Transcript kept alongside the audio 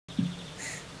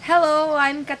Hello,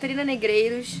 I'm Catarina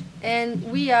Negreiros, and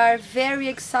we are very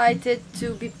excited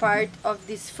to be part of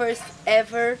this first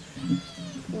ever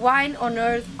Wine on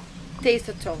Earth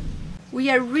Taste-a-Thon. We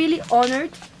are really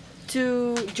honored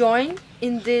to join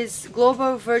in this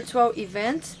global virtual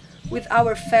event with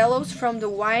our fellows from the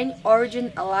Wine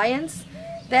Origin Alliance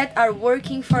that are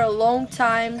working for a long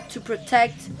time to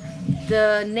protect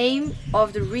the name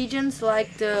of the regions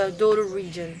like the Douro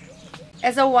region.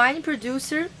 As a wine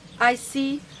producer, I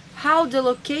see how the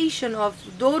location of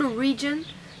Douro region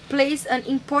plays an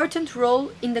important role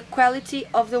in the quality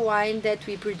of the wine that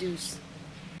we produce.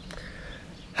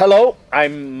 Hello,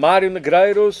 I'm Mario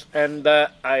Negreiros, and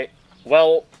I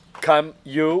welcome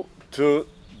you to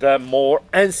the more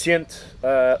ancient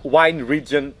wine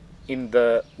region in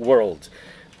the world.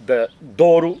 The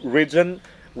Douro region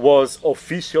was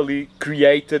officially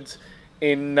created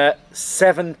in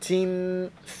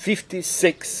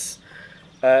 1756,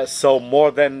 so more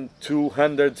than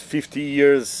 250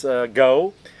 years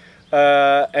ago.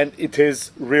 And it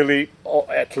is really,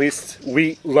 at least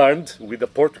we learned, with the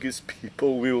Portuguese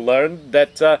people, we learned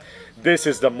that this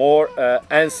is the more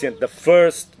ancient,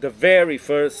 the very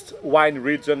first wine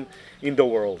region in the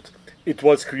world. It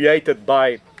was created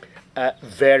by a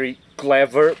very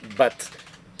clever but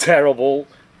terrible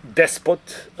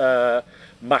despot,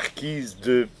 Marquis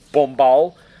de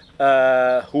Pombal,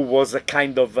 who was a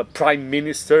kind of a prime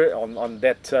minister on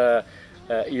that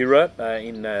era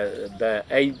in the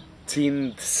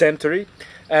 18th century,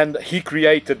 and he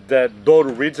created the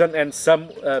Douro region, and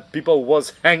some people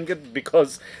was hanged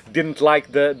because didn't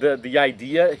like the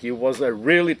idea. He was a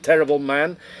really terrible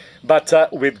man, but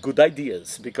with good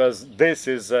ideas, because this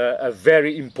is a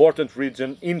very important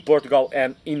region in Portugal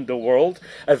and in the world,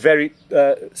 a very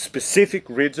specific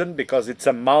region because it's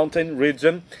a mountain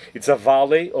region, it's a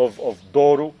valley of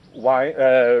Douro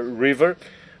river.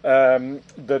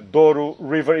 The Douro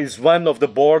river is one of the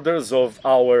borders of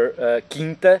our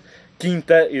Quinta.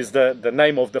 Quinta is the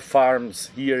name of the farms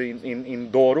here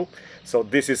in Douro. So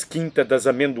this is Quinta das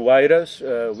Amendoeiras,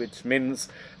 which means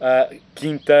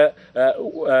Quinta,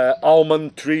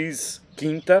 almond trees,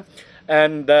 Quinta.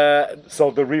 And so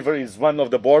the river is one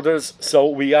of the borders. So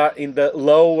we are in the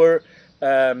lower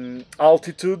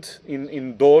altitude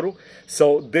in Douro.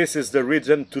 So this is the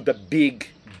region to the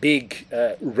big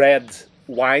red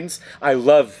wines. I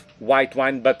love white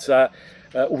wine, but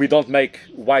we don't make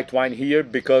white wine here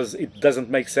because it doesn't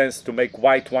make sense to make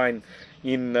white wine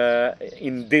in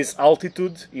this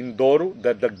altitude in Douro.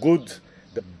 The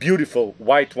beautiful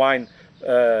white wine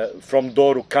from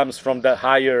Douro comes from the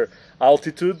higher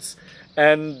altitudes,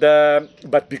 and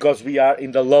but because we are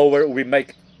in the lower, we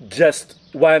make just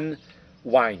one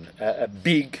wine, a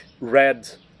big red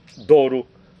Douro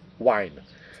wine.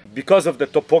 Because of the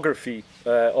topography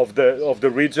of the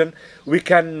region, we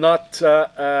cannot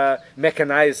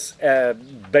mechanize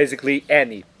basically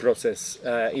any process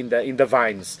in the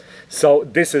vines. So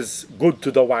this is good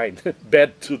to the wine,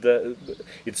 bad to the.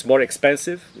 It's more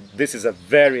expensive. This is a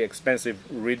very expensive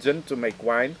region to make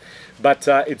wine, but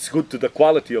it's good to the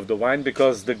quality of the wine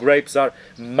because the grapes are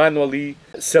manually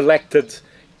selected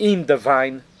in the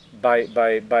vine by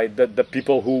the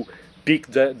people who pick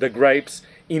the grapes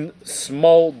in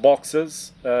small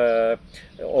boxes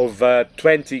of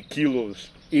 20 kilos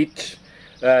each,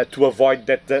 to avoid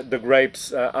that the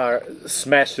grapes are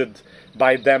smashed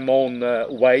by their own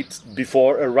weight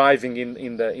before arriving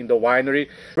in the winery.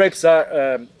 Grapes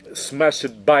are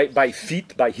smashed by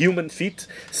feet, by human feet.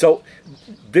 So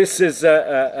this is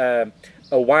a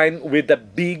wine with a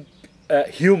big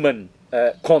human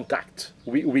contact.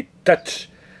 We touch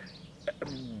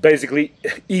basically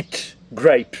each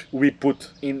grape we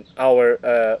put in our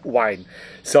wine.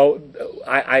 So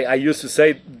I used to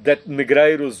say that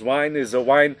Negreiros wine is a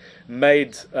wine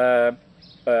made by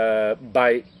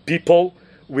people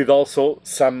with also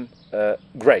some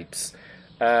grapes,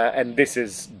 and this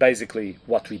is basically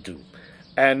what we do.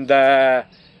 And the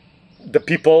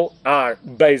people are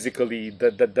basically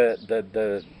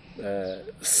the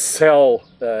cell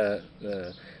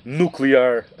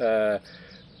nuclear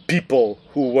people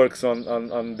who works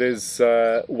on this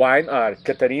wine are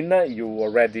Catarina. You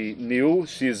already knew,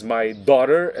 she's my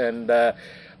daughter, and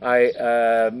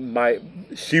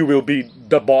she will be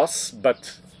the boss,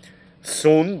 but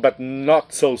soon, but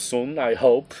not so soon, I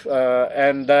hope.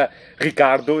 And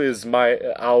Ricardo is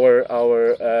our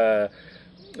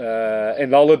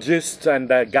enologist,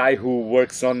 and a guy who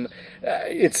works on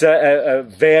it's a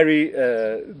very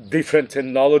different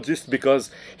enologist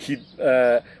because he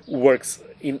works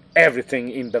in everything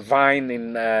in the vine,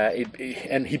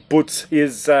 and he puts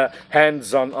his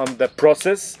hands on the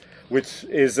process which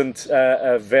isn't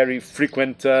a very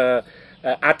frequent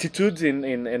attitude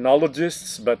in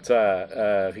enologists, but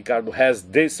Ricardo has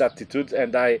this attitude,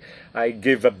 and I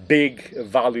give a big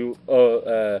value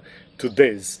to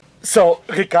this. So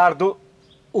Ricardo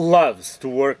loves to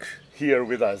work here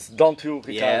with us, don't you,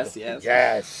 Ricardo? Yes, yes.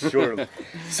 Yes, sure.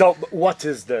 So what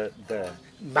is the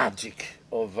magic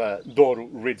of Douro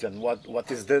region?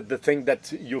 What is the thing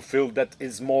that you feel that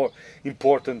is more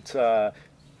important to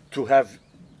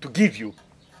give you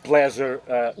pleasure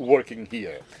working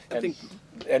here? I think,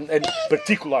 and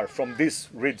particular from this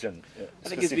region I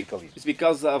think specifically. it's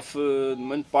because of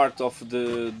one part of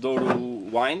the Douro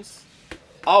wines.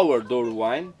 Our Douro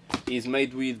wine is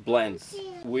made with blends.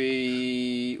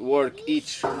 We work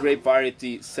each grape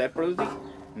variety separately.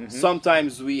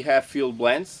 Sometimes we have field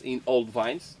blends in old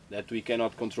vines that we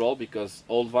cannot control, because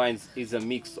old vines is a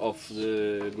mix of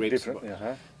the grapes,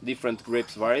 different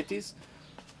grapes varieties.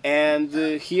 And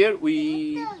here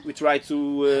we try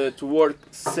to work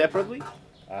separately,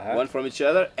 one from each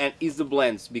other, and is the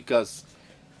blends, because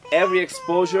every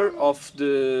exposure of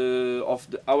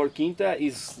our quinta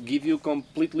give you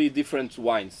completely different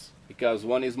wines, because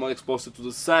one is more exposed to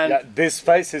the sun. Yeah, this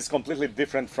face is completely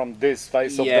different from this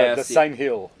face of the same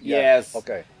hill. Yeah. Yes.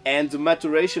 Okay. And the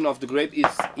maturation of the grape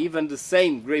is even the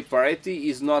same grape variety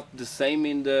is not the same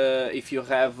in the if you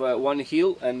have one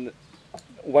hill and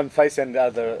one face and the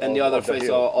other face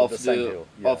of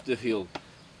the hill.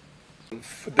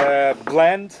 The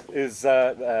blend is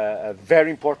a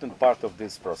very important part of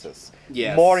this process.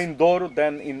 Yes. More in Douro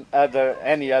than in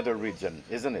any other region,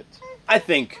 isn't it? I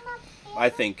think,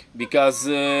 because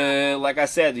like I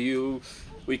said,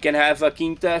 we can have a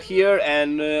quinta here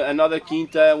and another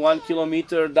quinta 1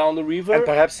 kilometer down the river. And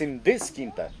perhaps in this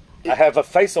quinta, I have a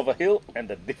face of a hill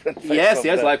and a different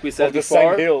face like we said the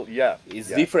before. same hill. Yeah, it's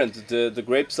different. The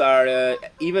grapes are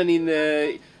even in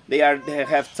they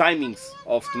have timings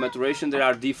of the maturation that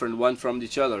are different one from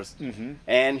each others.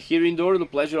 And here in Douro, the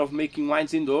pleasure of making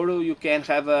wines in Douro, you can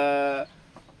have a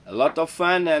lot of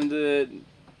fun, and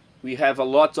we have a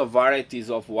lot of varieties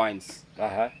of wines.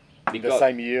 In the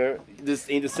same year.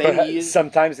 In the same year.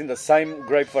 Sometimes in the same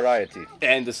grape variety.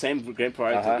 And the same grape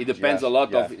variety. It depends a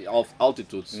lot of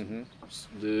altitudes.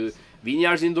 The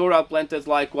vineyards in Douro are planted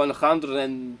like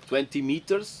 120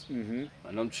 meters.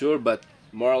 I'm not sure, but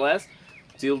more or less,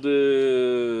 till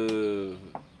the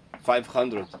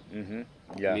 500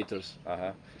 meters.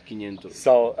 500.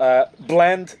 So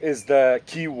blend is the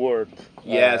key word.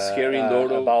 Yes, here in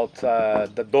Douro. About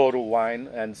the Douro wine,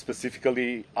 and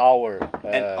specifically our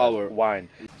wine.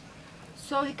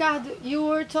 So Ricardo, you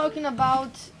were talking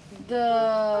about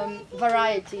the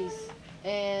varieties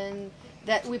and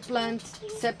that we plant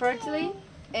separately,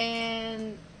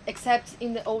 and except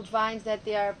in the old vines that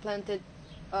they are planted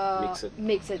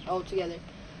mixed all together.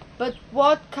 But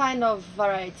what kind of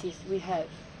varieties we have?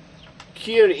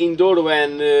 Here in Douro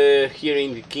and here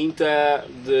in the Quinta,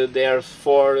 there are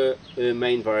 4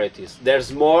 main varieties.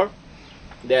 There's more,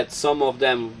 that some of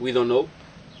them we don't know.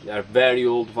 They are very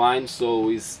old vines,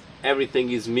 so everything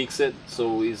is mixed,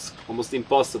 so it's almost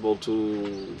impossible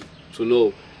to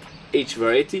know each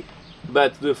variety.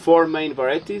 But the 4 main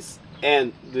varieties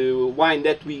and the wine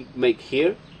that we make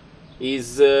here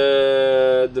is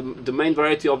the main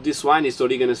variety of this wine is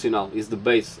Touriga Nacional, is the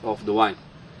base of the wine.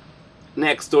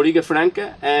 Next, Touriga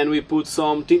Franca, and we put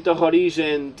some Tinta Roriz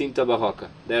and Tinta Barroca.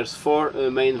 There's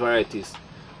 4 main varieties.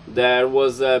 There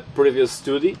was a previous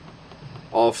study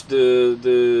of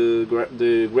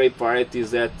the grape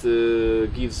varieties that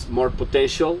gives more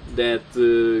potential, that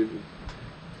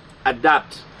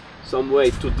adapt some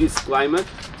way to this climate.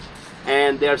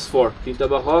 And there's 4: Tinta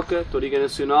Barroca, Touriga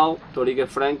Nacional, Touriga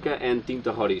Franca, and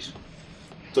Tinta Roriz.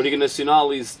 Touriga Nacional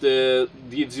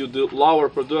gives you the lower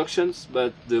productions,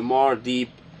 but the more deep,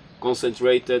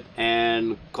 concentrated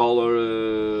and color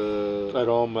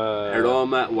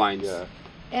aroma wines. Yeah.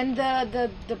 And the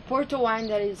Porto wine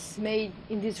that is made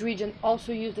in this region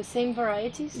also use the same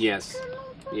varieties? Yes,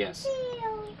 yes.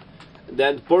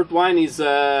 That port wine is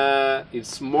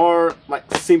it's more like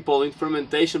simple in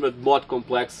fermentation, but more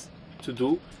complex to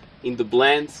do in the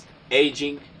blends,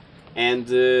 aging, and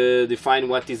define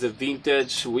what is a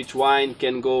vintage, which wine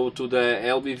can go to the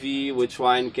LBV, which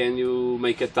wine can you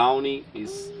make a tawny.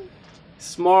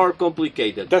 It's more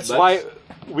complicated. That's why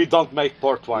we don't make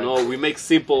port wine. No, we make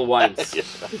simple wines. Yeah.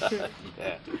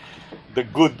 The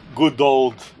good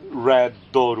old red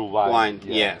Douro wine.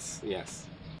 Yeah. Yes.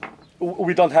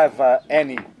 We don't have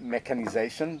any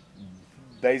mechanization.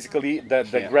 Basically,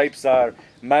 the grapes are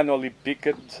manually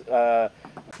picked.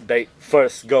 They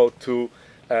first go to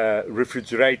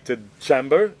refrigerated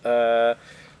chamber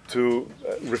to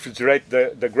refrigerate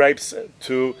the grapes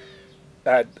to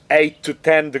 8 to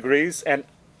 10 degrees, and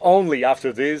only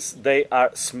after this they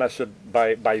are smashed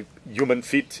by human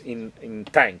feet in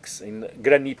tanks, in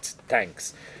granite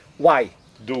tanks. Why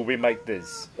do we make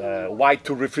this? Why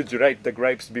to refrigerate the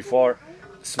grapes before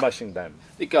smashing them?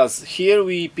 Because here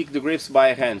we pick the grapes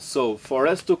by hand. So for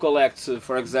us to collect,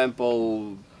 for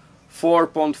example,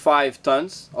 4.5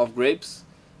 tons of grapes,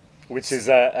 Which is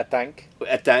a tank?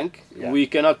 a tank, Yeah. we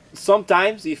cannot.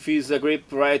 Sometimes, if it's a grape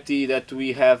variety that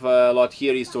we have a lot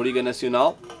here, is Toriga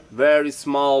Nacional, very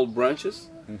small branches.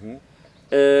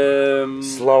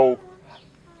 Slow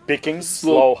picking,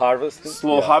 slow harvesting.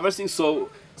 Slow Yeah. harvesting. So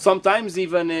sometimes,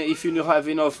 even if you have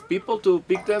enough people to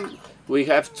pick them, we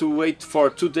have to wait for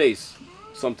 2 days.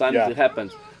 Sometimes Yeah. it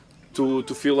happens to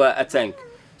fill a tank.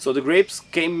 So the grapes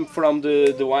came from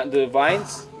the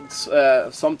vines.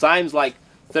 Sometimes like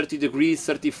 30 degrees,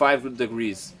 35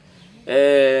 degrees.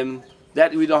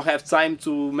 That we don't have time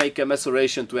to make a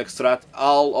maceration to extract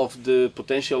all of the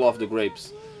potential of the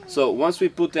grapes. So once we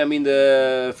put them in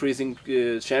the freezing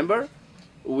chamber,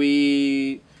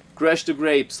 we crush the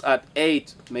grapes at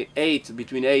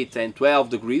between 8 and 12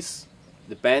 degrees,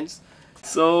 depends.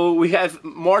 So we have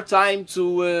more time to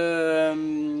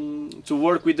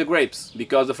work with the grapes,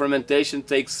 because the fermentation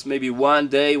takes maybe 1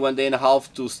 day, 1 day and a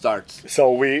half to start.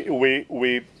 So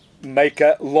we make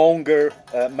a longer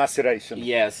maceration.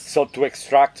 Yes. So to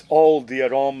extract all the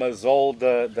aromas, all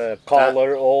the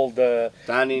color, all the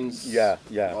Tannins.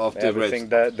 Of the everything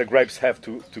the grapes have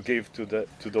to give to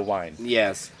the wine.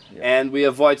 Yes. And we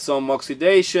avoid some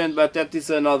oxidation, but that is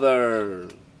another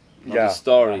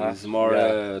story. It's more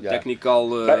technical.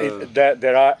 But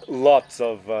there are lots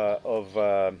of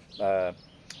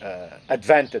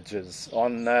advantages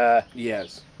on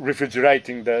yes.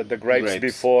 refrigerating the grapes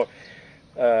before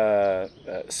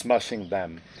smashing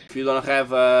them. If you don't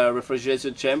have a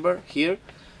refrigeration chamber here,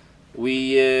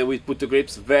 we put the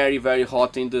grapes very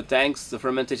hot in the tanks. The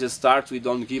fermentation starts. We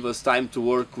don't give us time to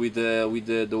work with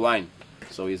the wine,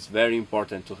 so it's very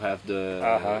important to have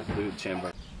the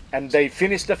chamber. And they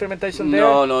finish the fermentation there?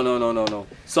 No.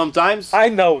 Sometimes I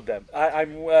know them.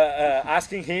 I'm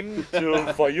asking him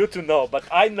for you to know, but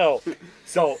I know.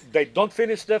 So they don't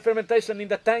finish the fermentation in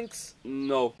the tanks?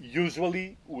 No.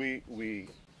 Usually we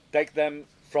take them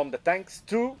from the tanks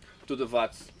to the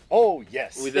vats. Oh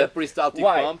yes. With a peristaltic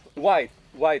pump. Why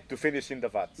to finish in the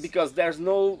vats? Because there's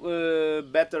no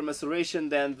better maceration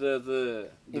than the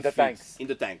tanks. In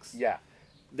the tanks. Yeah.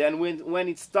 Then when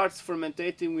it starts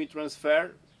fermentating, we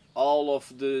transfer all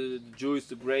of the juice,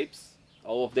 the grapes,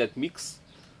 all of that mix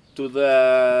to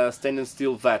the stainless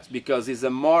steel vat, because it's a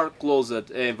more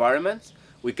closed environment.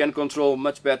 We can control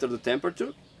much better the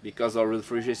temperature, because our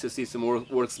refrigeration system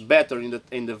works better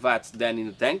in the vats than in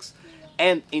the tanks.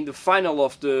 And in the final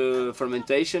of the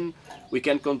fermentation, we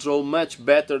can control much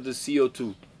better the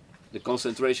CO2, the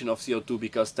concentration of CO2,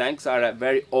 because tanks are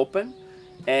very open.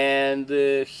 And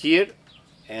here,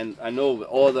 and I know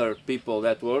other people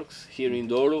that works here in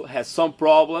Douro has some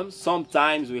problems.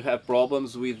 Sometimes we have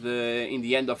problems with in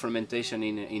the end of fermentation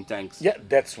in tanks. Yeah,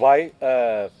 that's why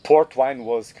port wine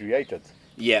was created.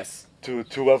 Yes.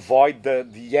 To avoid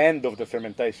the end of the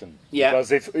fermentation. Yeah.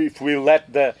 Because if we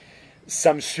let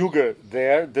some sugar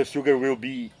there, the sugar will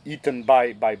be eaten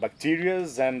by bacteria,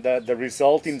 and the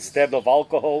result, instead of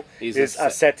alcohol, is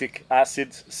acetic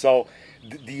acid. So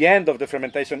the end of the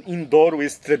fermentation in Douro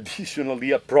is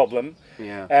traditionally a problem.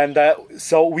 Yeah. And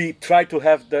so we try to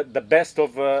have the best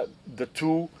of the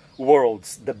two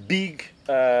worlds: the big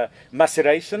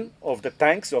maceration of the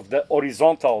tanks, of the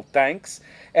horizontal tanks,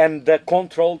 and the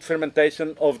controlled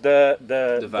fermentation of the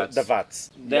vats.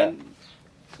 Then,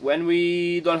 when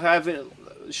we don't have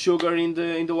sugar in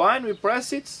the wine, we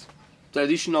press it.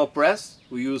 Traditional press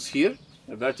we use here,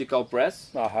 a vertical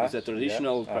press. It's a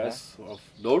traditional press of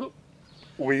Douro.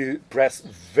 We press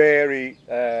very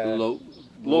low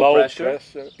pressure.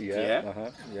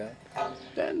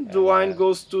 Then the wine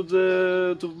goes to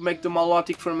make the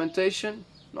malolactic fermentation,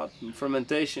 not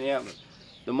fermentation, but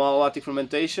the malolactic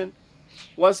fermentation.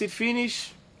 Once it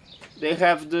finishes, they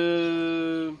have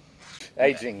the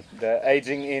aging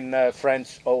in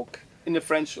French oak. In the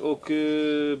French oak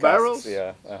barrels.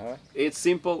 Yeah. It's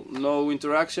simple, no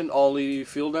interaction, only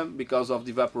fill them because of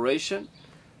the evaporation.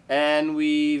 And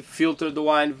we filter the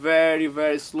wine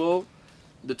very slow.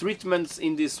 The treatments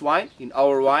in this wine, in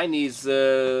our wine, is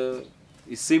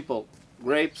simple: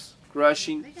 grapes,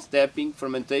 crushing, stepping,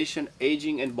 fermentation,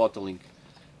 aging, and bottling.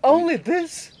 Only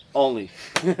this? only,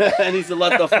 and it's a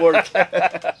lot of work.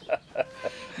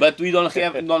 But we don't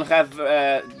have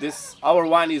this. Our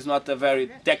wine is not a very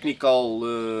technological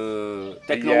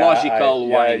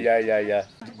wine. Yeah.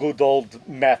 Good old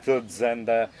methods and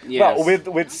Yes.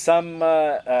 well, with some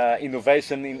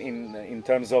innovation in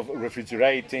terms of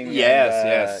refrigerating. Yes, and,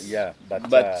 yes. Yeah, But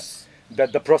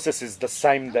that the process is the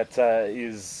same that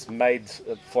is made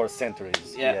for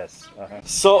centuries. Yeah. Yes.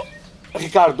 So,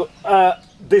 Ricardo,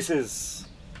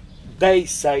 they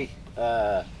say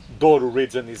Douro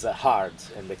region is a hard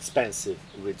and expensive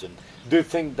region. Do you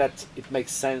think that it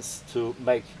makes sense to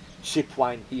make cheap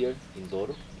wine here in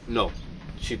Douro? no,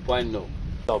 cheap wine, no.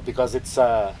 No, because it's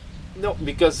No,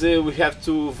 because we have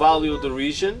to value the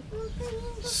region.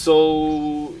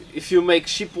 So if you make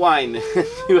cheap wine,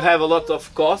 you have a lot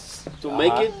of costs to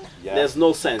make it. yeah. There's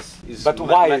no sense. It's But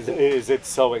why mathematical. is it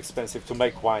so expensive to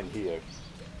make wine here?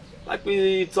 Like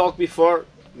we talked before,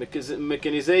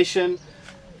 mechanization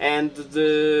and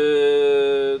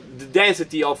the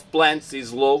density of plants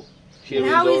is low here And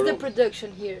in how is the Douro.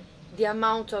 production here? The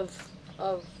amount of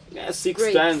Yeah, 6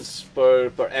 grapes. tons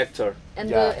per hectare. and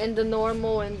Yeah. the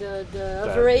normal and the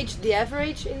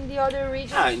average in the other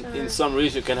regions. In some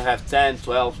regions you can have 10,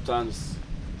 12 tons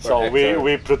per So hectare.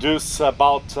 we produce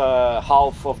about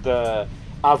half of the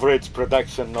average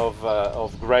production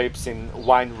of grapes in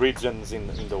wine regions in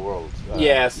the world.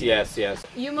 Yes.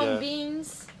 Human Yeah. beings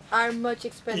are much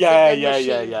expensive Yeah, than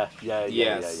machine.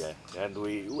 Yes. And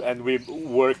we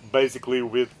work basically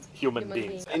with human Human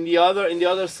beings. beings. In the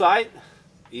other side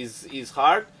is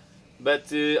hard, but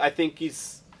I think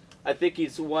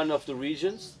it's one of the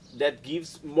regions that gives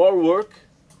more work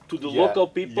to the local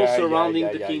people surrounding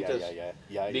the quintas.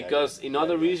 Because in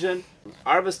other region,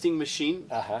 harvesting machine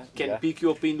can pick you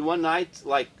up in one night,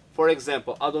 like for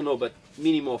example, I don't know, but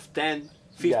minimum of 10,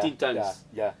 15 tons.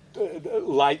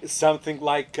 Like something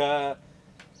like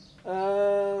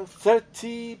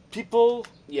 30 people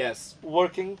Yes,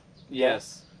 working.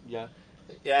 yes. Yeah.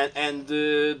 And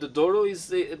the Douro is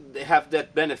they have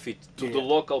that benefit to the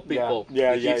local people.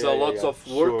 It gives a lot of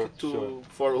work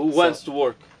for who wants to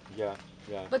work. Yeah.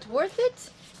 But worth it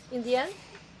in the end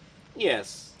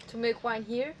Yes, to make wine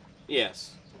here?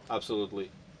 yes, absolutely.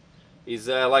 Is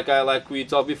like we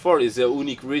talked before, is a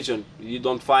unique region. You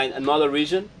don't find another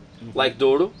region like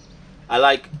Douro. I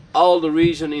like all the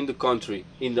region in the country,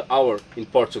 in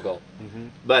Portugal.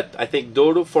 But I think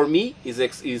Douro for me is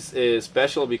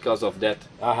special because of that.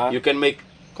 You can make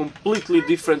completely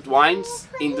different wines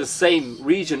in the same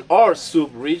region or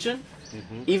sub-region.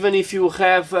 Even if you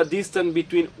have a distance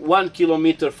between 1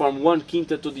 kilometer from one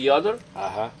quinta to the other,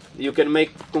 you can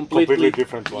make completely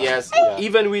different wines. Yes, Yeah.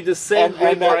 even with the same grape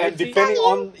And variety. depending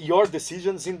on your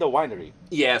decisions in the winery,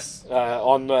 Yes,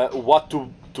 on what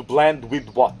to blend with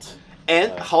what.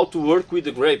 and how to work with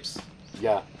the grapes.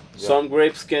 Yeah. Some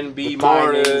grapes can be the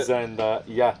more. timings and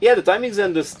Yeah, the timings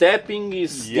and the stepping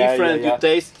is different. You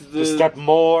taste the step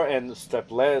more and step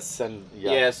less and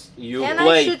Yes, you And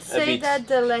play I should a say bit. that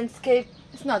the landscape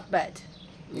is not bad.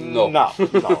 No, no,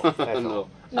 no,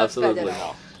 Not absolutely bad at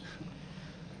not.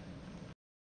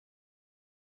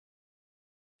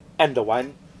 And the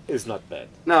wine is not bad.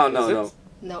 No, Is no, it? no.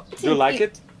 No. Do you like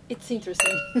it? It's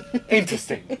interesting.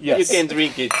 Interesting. Yes. You can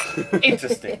drink it.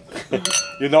 Interesting.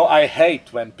 You know, I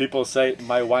hate when people say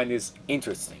my wine is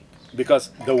interesting,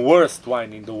 because the worst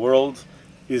wine in the world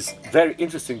is very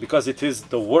interesting because it is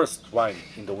the worst wine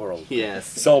in the world. Yes.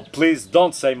 So please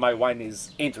don't say my wine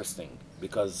is interesting,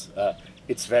 because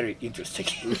it's very interesting.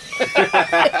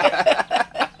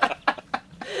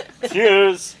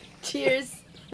 Cheers. Cheers.